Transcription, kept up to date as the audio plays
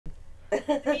Me to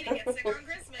get sick on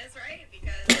Christmas, right?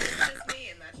 Because it's just me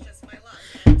and that's just my luck.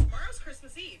 And tomorrow's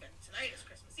Christmas Eve and tonight is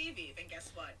Christmas Eve. And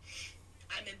guess what?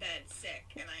 I'm in bed sick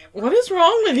and I have... What is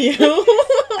wrong with you?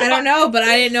 I don't know, but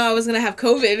I didn't know I was going to have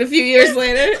COVID a few years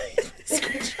later.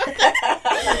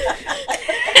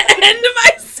 End of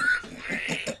my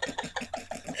suffering.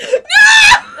 No!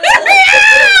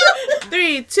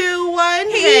 3, 2, 1.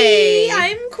 Hey,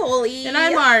 I'm Colie. And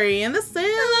I'm Ari. And this is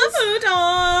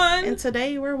Futon. And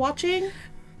today we're watching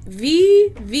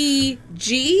VVG.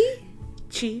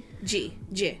 Chi. G.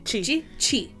 G. Chi. G.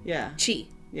 Chi. Yeah. Chi.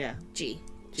 Yeah. G.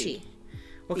 Chi.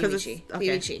 Well, because VVG. it's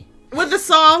okay. VVG. With the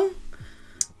song.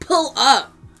 Pull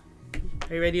up.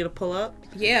 Are you ready to pull up?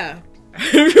 Yeah.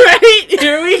 Right?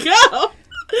 Here we go.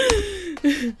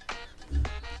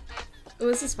 Oh,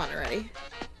 this is fun already.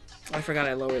 I forgot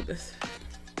I lowered this.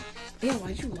 Yeah,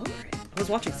 why'd you lower it? I was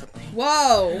watching something.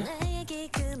 Whoa.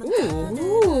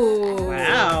 Ooh.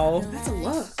 Wow. That's a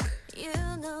look.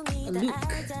 A look.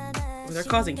 They're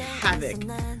causing havoc.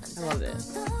 I love it.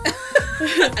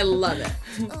 I love it.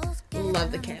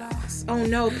 Love the chaos. Oh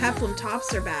no, peplum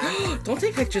tops are back. Don't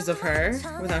take pictures of her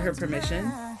without her permission.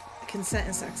 Consent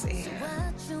and sexy.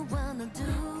 Ooh.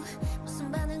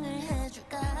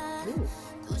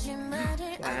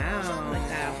 Wow, I like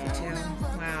that outfit too.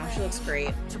 Wow, she looks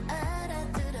great.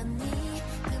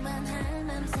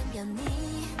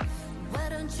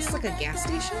 It's like a gas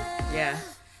station? Yeah.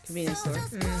 Convenience store.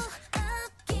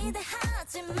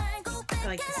 I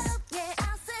like this.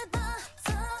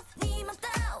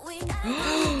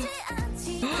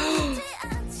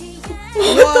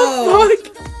 Whoa!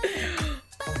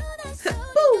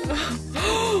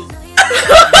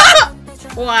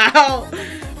 Wow.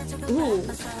 Ooh.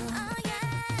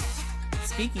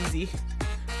 Speakeasy.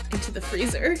 Into the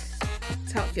freezer.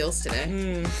 That's how it feels today.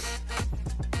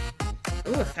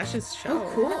 Ooh, fashion show.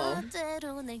 Oh, cool. I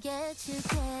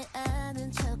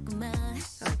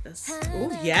like this.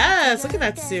 Ooh, yes. Look at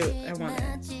that suit. I want it.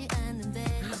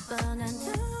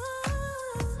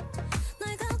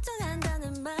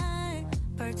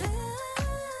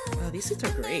 Oh, these suits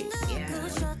are great. Yeah.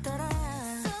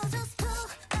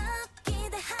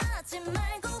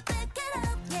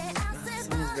 This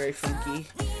one is very funky.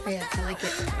 Yeah, I like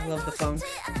it. I love the funk.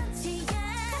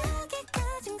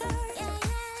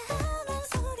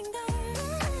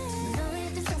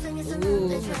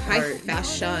 Ooh, high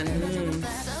fashion.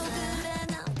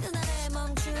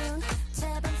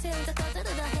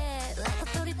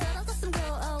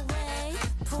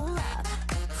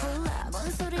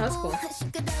 That's cool.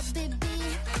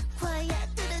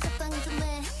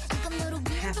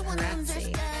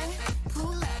 Paparazzi.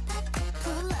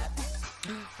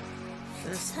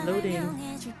 That's loading.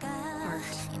 Art.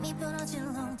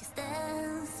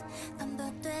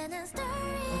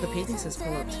 Oh, the painting says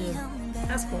pull up too.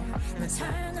 That's cool. I miss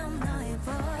that.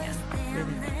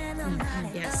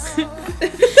 Yes.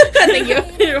 Thank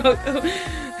you. You're welcome.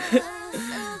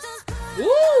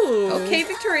 Ooh. Okay,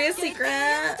 Victoria's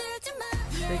Secret.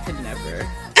 They could never.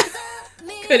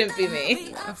 Couldn't be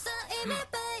me.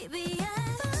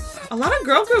 A lot of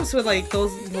girl groups with like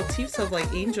those motifs of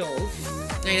like angels.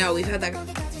 I know, we've had that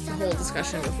whole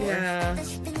discussion before. Yeah.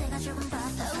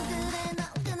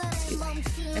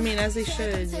 I mean, as they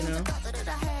should, you know.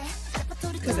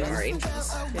 Because they are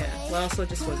angels. Yeah. Well, also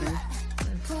just women.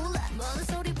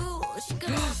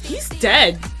 He's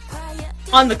dead.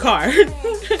 On the car.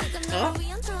 Oh.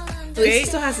 At least he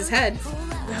still has his head.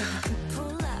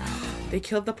 They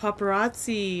killed the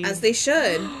paparazzi. As they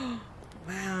should.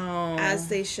 Wow. As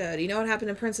they should. You know what happened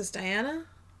to Princess Diana?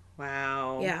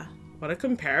 Wow. Yeah. What a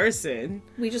comparison.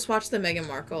 We just watched the Meghan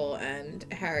Markle and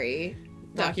Harry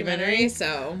documentary,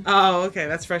 so... Oh, okay.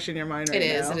 That's fresh in your mind right now. It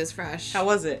is. It is fresh. How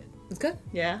was it? It's good.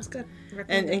 Yeah? It's good.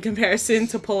 And in comparison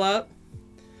to Pull Up?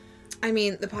 I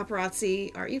mean, the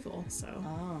paparazzi are evil, so...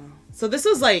 Oh. So this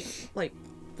was like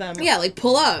them. Yeah, like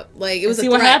Pull Up. Like, it was a see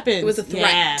threat. what happens. It was a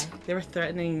threat. Yeah. They were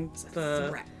threatening the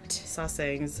threat.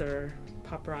 Sasaengs or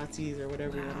paparazzis or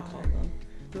whatever you want to call them.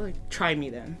 They're like, try me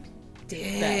then.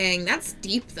 Dang, that's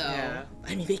deep though. Yeah.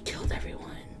 I mean, they killed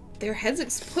everyone. Their heads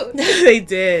exploded. They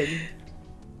did.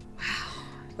 Wow.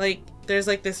 Like, there's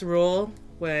like this rule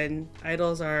when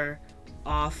idols are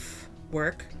off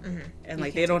work and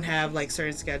like they don't have like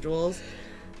certain schedules.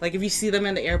 Like if you see them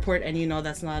in the airport and you know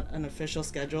that's not an official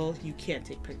schedule, you can't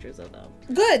take pictures of them.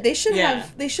 Good. They should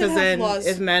have. They should have then laws.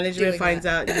 If management finds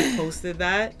that. out you posted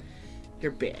that,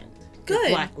 you're banned. Good.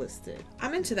 You're blacklisted.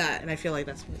 I'm into that. And I feel like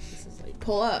that's what this is like.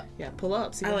 Pull Up. Yeah, Pull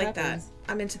Up. See I what like happens.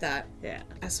 that. I'm into that. Yeah.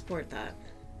 I support that.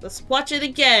 Let's watch it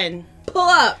again. Pull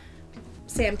Up.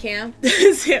 Sam Cam.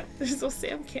 There's no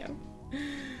Sam Cam.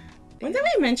 When did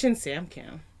we mention Sam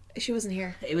Cam? She wasn't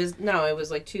here. It was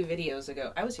like 2 videos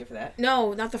ago. I was here for that.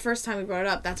 No, not the first time we brought it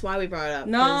up. That's why we brought it up.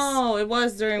 No, it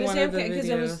was during one of the because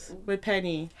it was videos with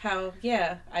Penny. How?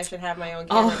 Yeah, I should have my own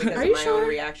camera because are of you my sure? own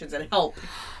reactions and help.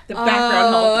 The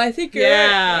background help. I think you're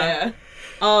Yeah.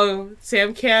 Oh,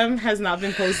 Sam Cam has not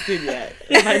been posted yet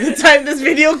by the time this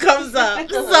video comes up.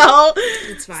 So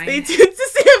It's fine. stay tuned to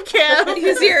Sam Cam.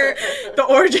 Here's your the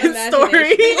origin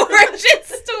story. The origin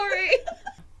story.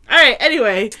 All right.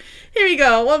 Anyway, here we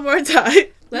go. One more time.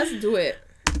 Let's do it.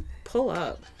 Pull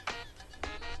up.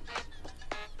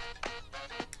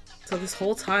 So this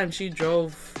whole time she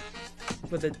drove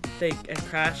with a thing and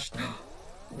crashed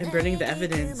and burning the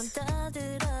evidence.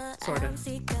 Sort of. What's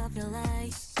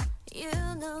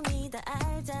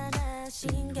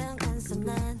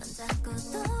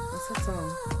that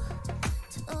song?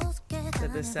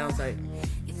 That this sounds like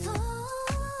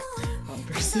one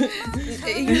person.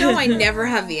 You know I never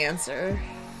have the answer.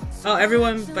 Oh,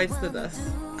 everyone bites the dust.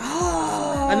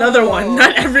 Oh. Another one,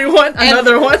 not everyone.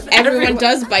 Another one. Everyone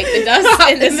does bite the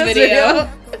dust in this video.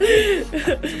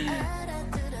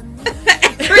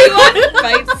 Everyone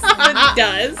bites the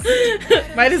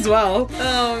dust. Might as well.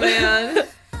 Oh man.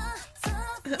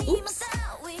 Oops.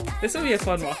 This would be a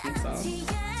fun walking song.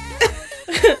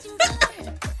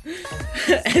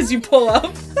 As you pull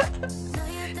up.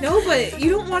 No, but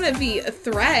you don't want to be a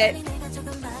threat. You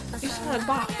just want to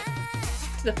bop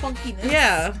to the funkiness.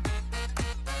 Yeah.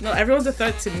 No, everyone's a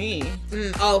threat to me.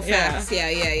 Oh, facts.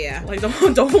 Yeah. Like,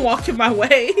 don't walk in my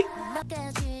way.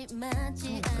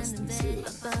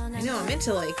 I know, I'm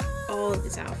into, like, all of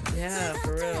these outfits. Yeah,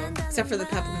 for real. Except for the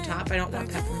peplum top. I don't want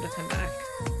peplum to come back.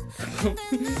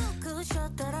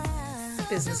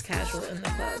 Business casual in the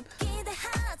club.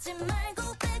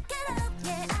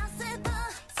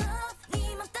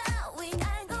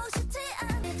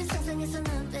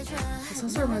 This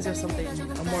also reminds me of something,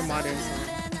 a more modern song.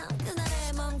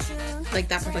 Like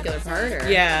that particular part, or?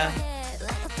 Yeah.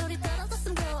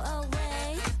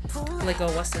 Like a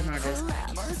Western artist.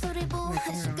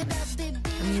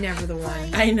 I'm never the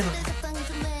one. I know.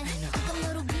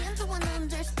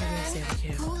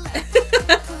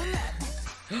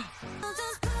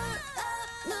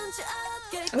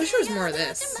 I wish there was more of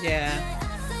this. Yeah.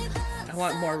 I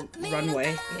want more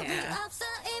runway. Yeah.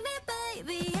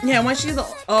 Yeah, when she's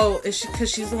is she because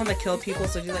she's the one that killed people,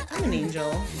 so she's like, I'm an angel.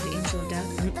 The angel of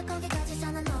death.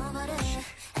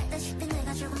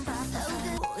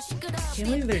 Can't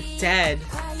believe they're dead.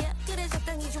 Yeah,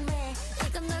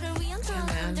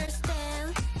 man.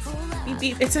 Beep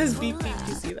beep. It says beep beep.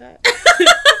 You see that?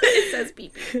 It says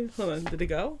beep beep. Hold on. Did it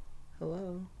go?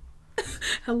 Hello.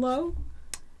 Hello?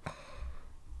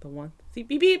 The one. See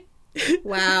beep beep.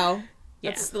 Wow.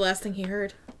 Yeah. That's the last thing he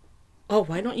heard. Oh,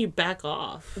 why don't you back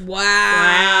off?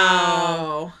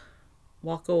 Wow.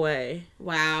 Walk away.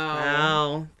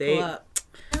 Wow. Wow.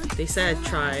 They said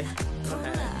try. Go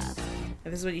ahead.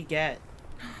 And this is what you get.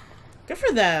 Good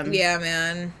for them. Yeah,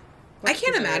 man. Much I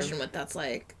can't deserved. imagine what that's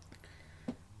like.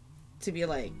 To be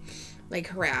like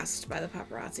Harassed by the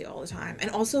paparazzi all the time. And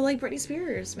also, like, Britney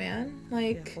Spears, man.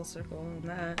 Like, full circle on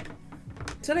that.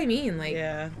 that's what I mean. Like,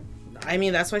 Yeah. I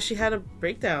mean, that's why she had a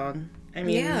breakdown. I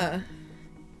mean, yeah.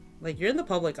 like, you're in the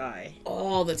public eye.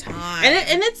 All the time.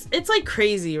 And it's like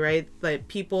crazy, right? Like,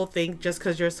 people think just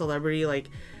because you're a celebrity, like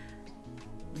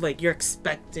you're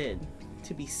expected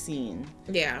to be seen.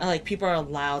 Yeah. And, like, people are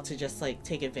allowed to just, like,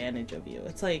 take advantage of you.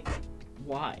 It's like,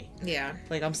 why? Yeah.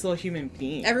 Like, I'm still a human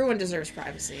being. Everyone deserves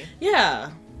privacy.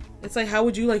 Yeah. It's like, how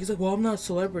would you, like, it's like, well, I'm not a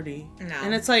celebrity. No.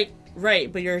 And it's like,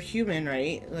 right, but you're a human,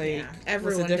 right? Like, Yeah.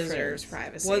 Everyone what's the deserves difference?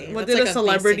 privacy. What That's did like a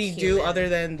celebrity basic do human. other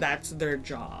than that's their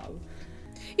job?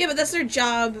 Yeah, but that's their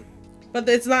job. But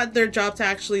it's not their job to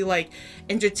actually, like,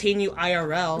 entertain you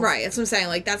IRL. Right, that's what I'm saying.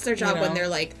 Like, that's their job You when know? they're,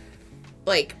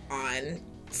 like on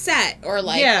set or,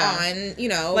 like, Yeah. on, you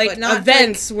know, Like, but not,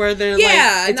 events where they're,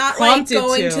 yeah, like, it's not, like, prompted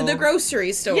going to the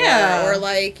grocery store Yeah. or,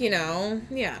 like, you know,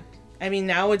 yeah. I mean,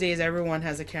 nowadays, everyone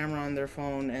has a camera on their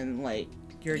phone and, like,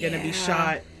 you're gonna be Yeah.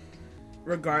 shot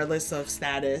regardless of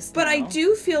status. But I now.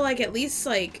 do feel like, at least,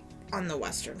 like, on the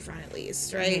Western front at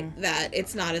least, right? Mm-hmm. That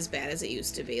it's not as bad as it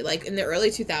used to be. Like, in the early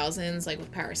 2000s, like, with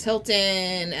Paris Hilton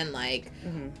and, like,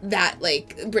 Mm-hmm. that,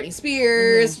 like, Britney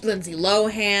Spears, Lindsay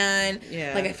Lohan.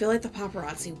 Yeah. Like, I feel like the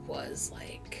paparazzi was,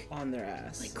 like, on their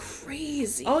ass. like,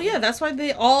 crazy. Oh, yeah, that's why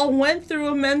they all went through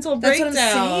a mental That's breakdown. what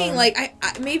I'm saying. Like,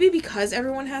 I maybe because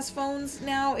everyone has phones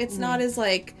now, it's not as,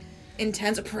 like,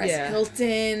 intense. Paris Yeah.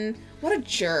 Hilton. What a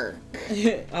jerk.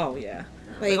 Oh, yeah.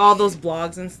 Like, Like, all those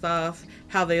blogs and stuff,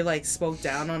 how they, like, spoke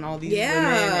down on all these Yeah.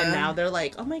 women, and now they're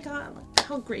like, oh my god,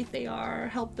 how great they are,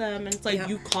 help them, and it's like, Yeah.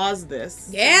 you caused this.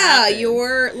 to Yeah, happen.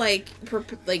 you're like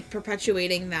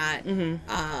perpetuating that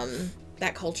Mm-hmm.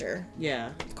 that culture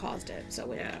Yeah. caused it.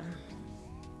 So Yeah.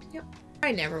 Yep.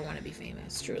 I never want to be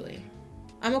famous, truly.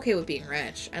 I'm okay with being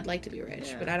rich. I'd like to be rich,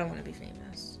 Yeah. but I don't want to be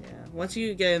famous. Yeah. Once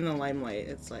you get in the limelight,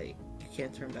 it's like, you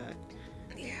can't turn back.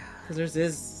 Yeah. Because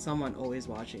there's someone always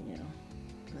watching you.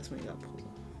 That's when you gotta pull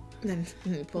up. Then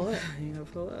pull it. You gotta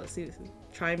pull up. See,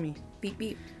 try me. Beep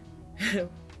beep.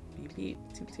 Beep beep,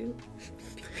 toot toot.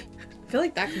 I feel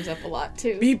like that comes up a lot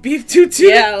too. Beep beep, toot toot.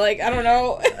 Yeah, like I don't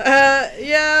know.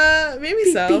 Yeah, maybe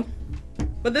Beep, so. beep.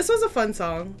 But this was a fun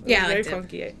song. It Yeah, was I very liked it.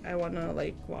 funky. I wanna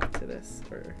like walk to this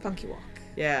or Funky walk.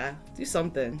 yeah, do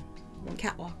something.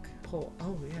 Catwalk. Pull.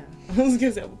 Oh yeah, I was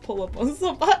gonna say pull up on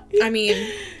somebody. I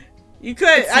mean, You could.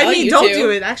 I tell mean, you don't to. do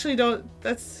it. Actually, don't.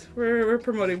 That's we're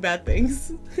promoting bad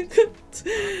things.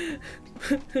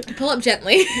 pull up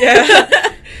gently. Yeah.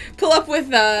 Pull up with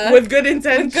With good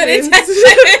intentions. good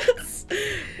intentions.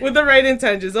 With the right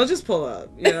intentions. I'll just pull up.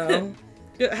 You know,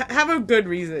 have a good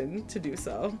reason to do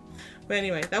so. But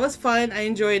anyway, that was fun. I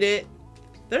enjoyed it.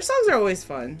 Their songs are always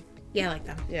fun. Yeah, I like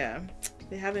them. Yeah,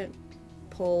 they haven't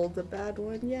pulled a bad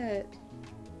one yet.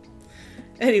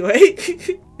 Anyway,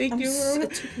 thank you.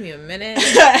 It took me a minute.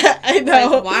 I know.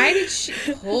 Like, why did she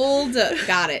hold?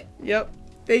 Got it. Yep.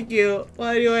 Thank you. Well,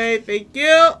 anyway, thank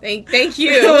you. Thank We'll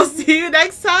you. see you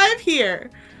next time here.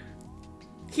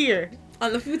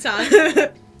 On the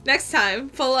futon. Next time,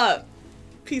 pull up.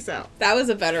 Peace out. That was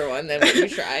a better one than what you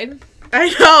tried.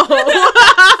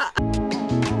 I know.